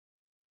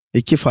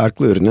İki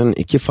farklı ürünün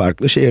iki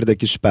farklı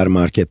şehirdeki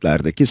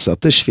süpermarketlerdeki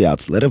satış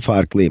fiyatları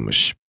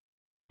farklıymış.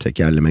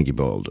 Tekerleme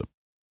gibi oldu.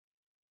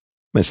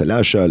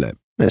 Mesela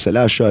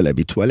şöyle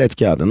bir tuvalet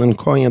kağıdının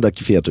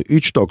Konya'daki fiyatı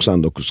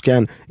 3,99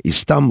 iken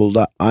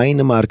İstanbul'da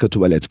aynı marka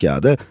tuvalet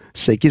kağıdı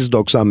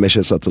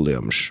 8,95'e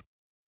satılıyormuş.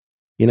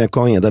 Yine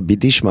Konya'da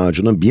bir diş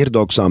macunu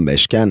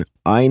 1,95 iken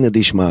aynı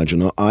diş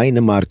macunu,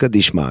 aynı marka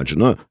diş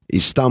macunu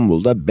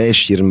İstanbul'da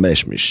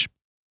 5,25'miş.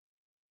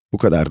 Bu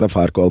kadar da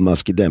fark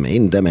olmaz ki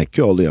demeyin, demek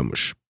ki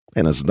oluyormuş.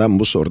 En azından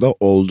bu soruda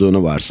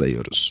olduğunu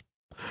varsayıyoruz.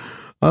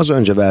 Az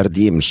önce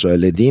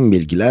söylediğim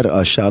bilgiler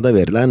aşağıda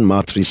verilen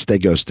matriste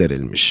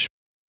gösterilmiş.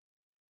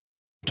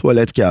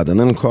 Tuvalet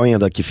kağıdının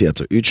Konya'daki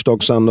fiyatı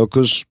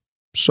 3,99,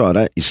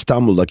 sonra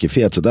İstanbul'daki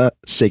fiyatı da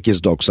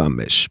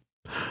 8,95.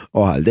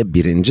 O halde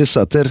birinci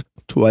satır,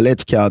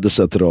 tuvalet kağıdı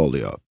satırı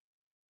oluyor.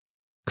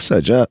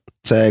 Kısaca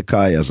TK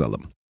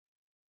yazalım.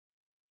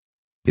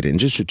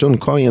 Birinci sütun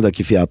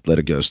Konya'daki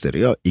fiyatları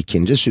gösteriyor,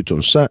 ikinci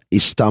sütunsa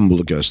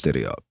İstanbul'u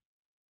gösteriyor.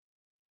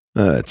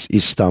 Evet,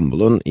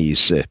 İstanbul'un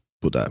iyisi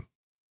bu da.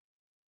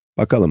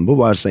 Bakalım bu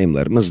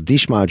varsayımlarımız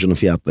diş macunu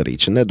fiyatları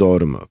için de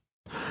doğru mu?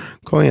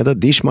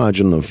 Konya'da diş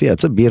macununun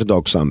fiyatı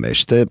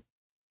 1,95'ti.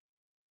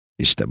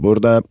 İşte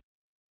burada.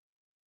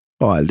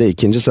 O halde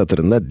ikinci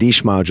satırında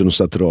diş macunu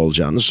satırı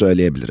olacağını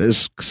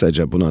söyleyebiliriz.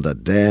 Kısaca buna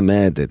da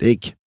DM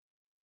dedik.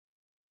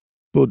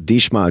 Bu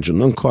diş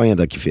macununun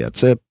Konya'daki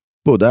fiyatı,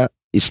 bu da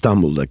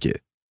İstanbul'daki.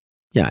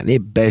 Yani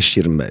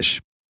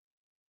 5,25.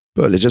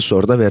 Böylece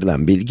soruda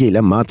verilen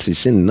bilgiyle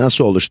matrisin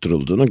nasıl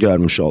oluşturulduğunu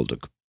görmüş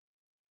olduk.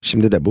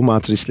 Şimdi de bu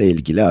matrisle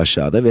ilgili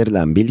aşağıda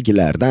verilen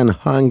bilgilerden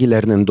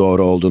hangilerinin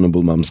doğru olduğunu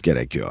bulmamız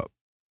gerekiyor.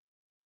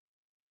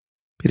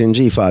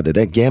 Birinci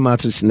ifadede G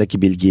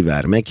matrisindeki bilgiyi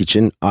vermek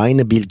için,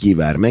 aynı bilgiyi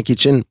vermek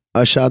için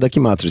aşağıdaki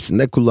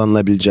matrisinde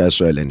kullanılabileceği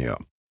söyleniyor.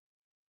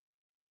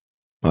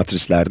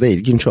 Matrislerde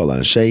ilginç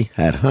olan şey,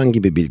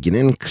 herhangi bir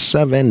bilginin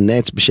kısa ve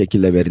net bir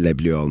şekilde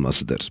verilebiliyor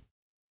olmasıdır.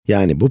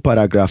 Yani bu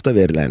paragrafta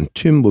verilen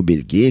tüm bu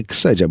bilgiyi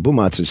kısaca bu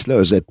matrisle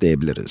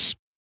özetleyebiliriz.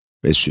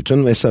 Ve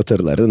sütun ve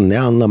satırların ne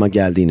anlama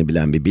geldiğini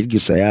bilen bir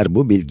bilgisayar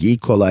bu bilgiyi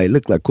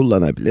kolaylıkla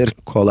kullanabilir,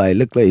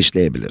 kolaylıkla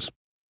işleyebilir.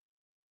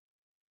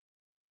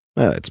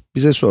 Evet,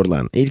 bize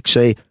sorulan ilk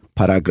şey,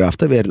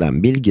 paragrafta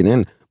verilen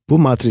bilginin bu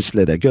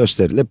matrisle de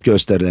gösterilip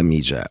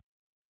gösterilemeyeceği.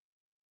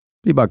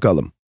 Bir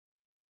bakalım.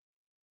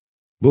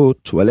 Bu,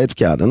 tuvalet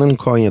kağıdının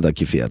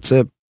Konya'daki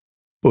fiyatı,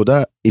 bu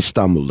da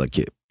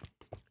İstanbul'daki.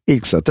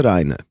 İlk satır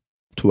aynı.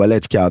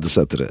 Tuvalet kağıdı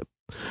satırı.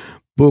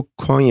 Bu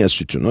Konya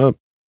sütunu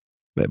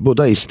ve bu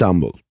da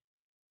İstanbul.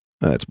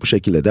 Evet, bu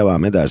şekilde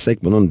devam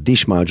edersek bunun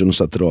diş macunu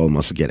satırı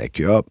olması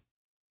gerekiyor.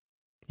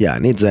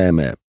 Yani DM.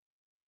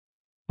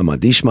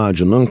 Ama diş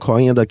macununun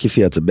Konya'daki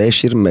fiyatı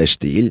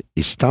 5,25 değil,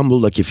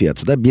 İstanbul'daki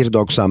fiyatı da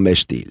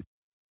 1,95 değil.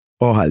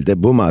 O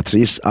halde bu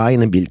matris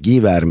aynı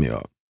bilgiyi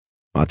vermiyor.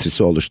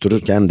 Matrisi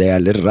oluştururken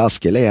değerleri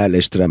rastgele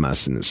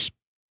yerleştiremezsiniz.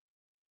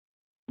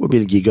 Bu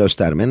bilgiyi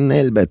göstermenin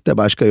elbette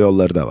başka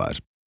yolları da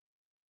var.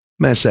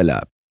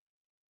 Mesela,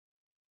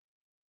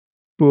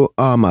 bu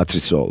A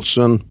matrisi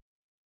olsun,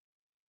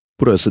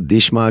 burası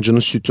diş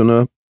macunu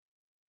sütunu,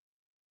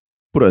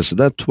 burası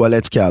da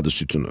tuvalet kağıdı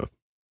sütunu.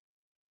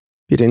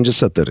 Birinci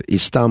satır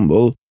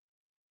İstanbul,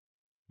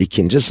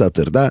 ikinci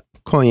satırda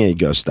Konya'yı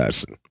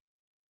göstersin.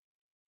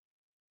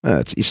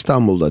 Evet,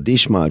 İstanbul'da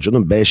diş macunu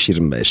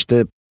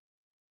 5,25'ti,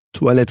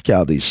 tuvalet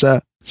kağıdı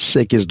ise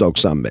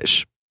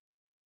 8,95.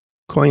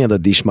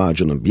 Konya'da diş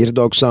macunu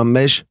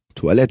 1,95,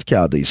 tuvalet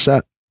kağıdı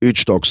ise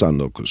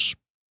 3,99.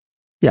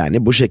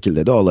 Yani bu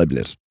şekilde de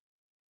olabilir.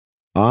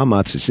 A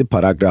matrisi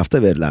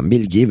paragrafta verilen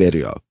bilgiyi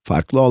veriyor.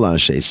 Farklı olan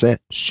şey ise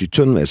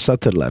sütun ve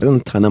satırların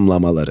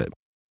tanımlamaları.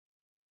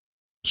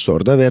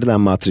 Soruda verilen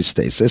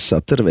matriste ise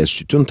satır ve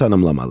sütun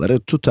tanımlamaları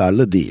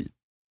tutarlı değil.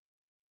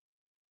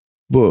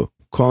 Bu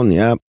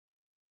Konya,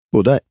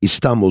 bu da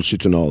İstanbul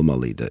sütunu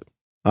olmalıydı.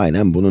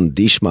 Aynen bunun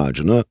diş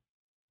macunu,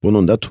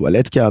 bunun da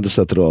tuvalet kağıdı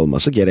satırı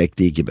olması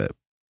gerektiği gibi.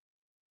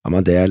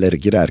 Ama değerleri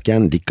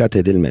girerken dikkat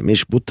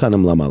edilmemiş, bu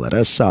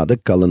tanımlamalara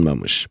sadık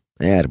kalınmamış.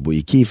 Eğer bu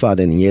iki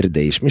ifadenin yeri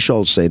değişmiş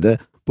olsaydı,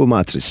 bu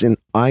matrisin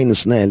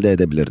aynısını elde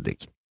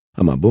edebilirdik.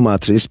 Ama bu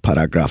matris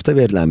paragrafta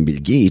verilen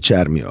bilgiyi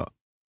içermiyor.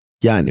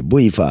 Yani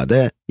bu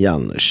ifade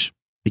yanlış.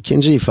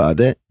 İkinci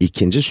ifade,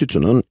 ikinci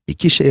sütunun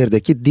iki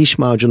şehirdeki diş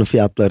macunu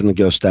fiyatlarını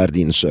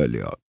gösterdiğini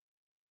söylüyor.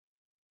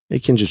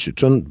 İkinci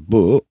sütun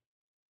bu,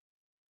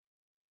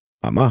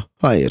 ama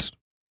hayır.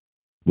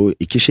 Bu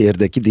iki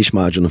şehirdeki diş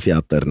macunu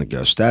fiyatlarını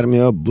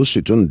göstermiyor, bu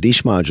sütun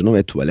diş macunu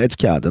ve tuvalet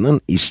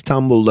kağıdının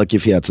İstanbul'daki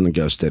fiyatını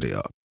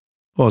gösteriyor.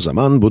 O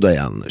zaman bu da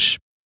yanlış.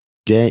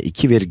 G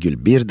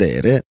 2,1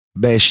 değeri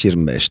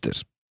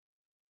 5,25'tir.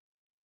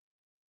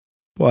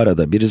 Bu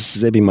arada birisi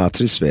size bir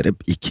matris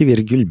verip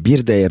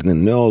 2,1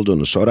 değerinin ne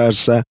olduğunu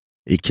sorarsa,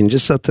 ikinci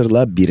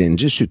satırla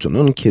birinci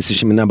sütunun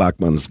kesişimine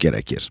bakmanız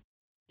gerekir.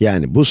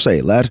 Yani bu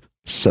sayılar,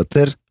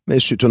 satır ve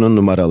sütunun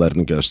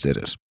numaralarını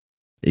gösterir.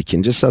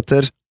 İkinci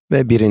satır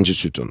ve birinci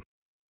sütun.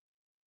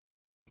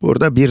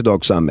 Burada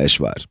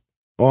 1,95 var.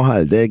 O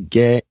halde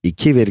G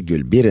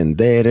 2,1'in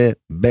değeri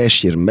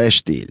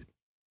 5,25 değil.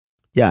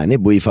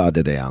 Yani bu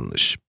ifade de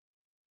yanlış.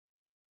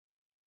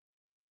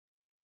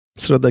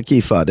 Sıradaki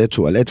ifade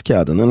tuvalet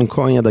kağıdının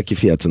Konya'daki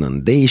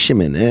fiyatının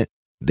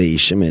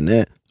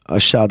değişimini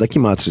aşağıdaki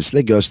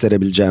matrisle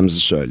gösterebileceğimizi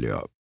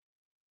söylüyor.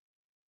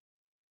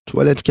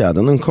 Tuvalet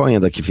kağıdının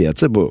Konya'daki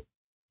fiyatı bu.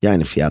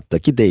 Yani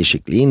fiyattaki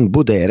değişikliğin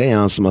bu değere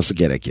yansıması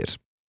gerekir.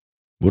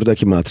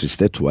 Buradaki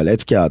matriste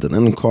tuvalet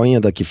kağıdının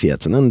Konya'daki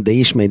fiyatının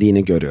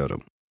değişmediğini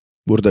görüyorum.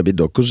 Burada bir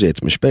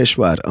 9.75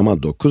 var ama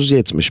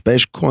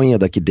 9.75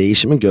 Konya'daki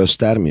değişimi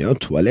göstermiyor.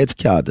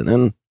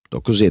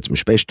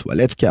 9.75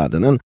 tuvalet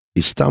kağıdının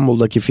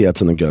İstanbul'daki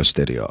fiyatını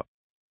gösteriyor.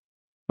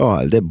 O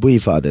halde bu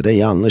ifade de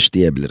yanlış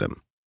diyebilirim.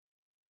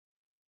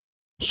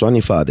 Son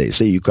ifade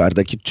ise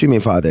yukarıdaki tüm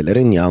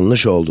ifadelerin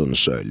yanlış olduğunu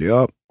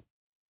söylüyor.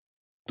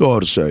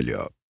 Doğru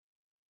söylüyor.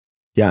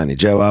 Yani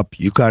cevap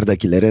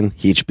yukarıdakilerin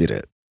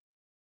hiçbiri.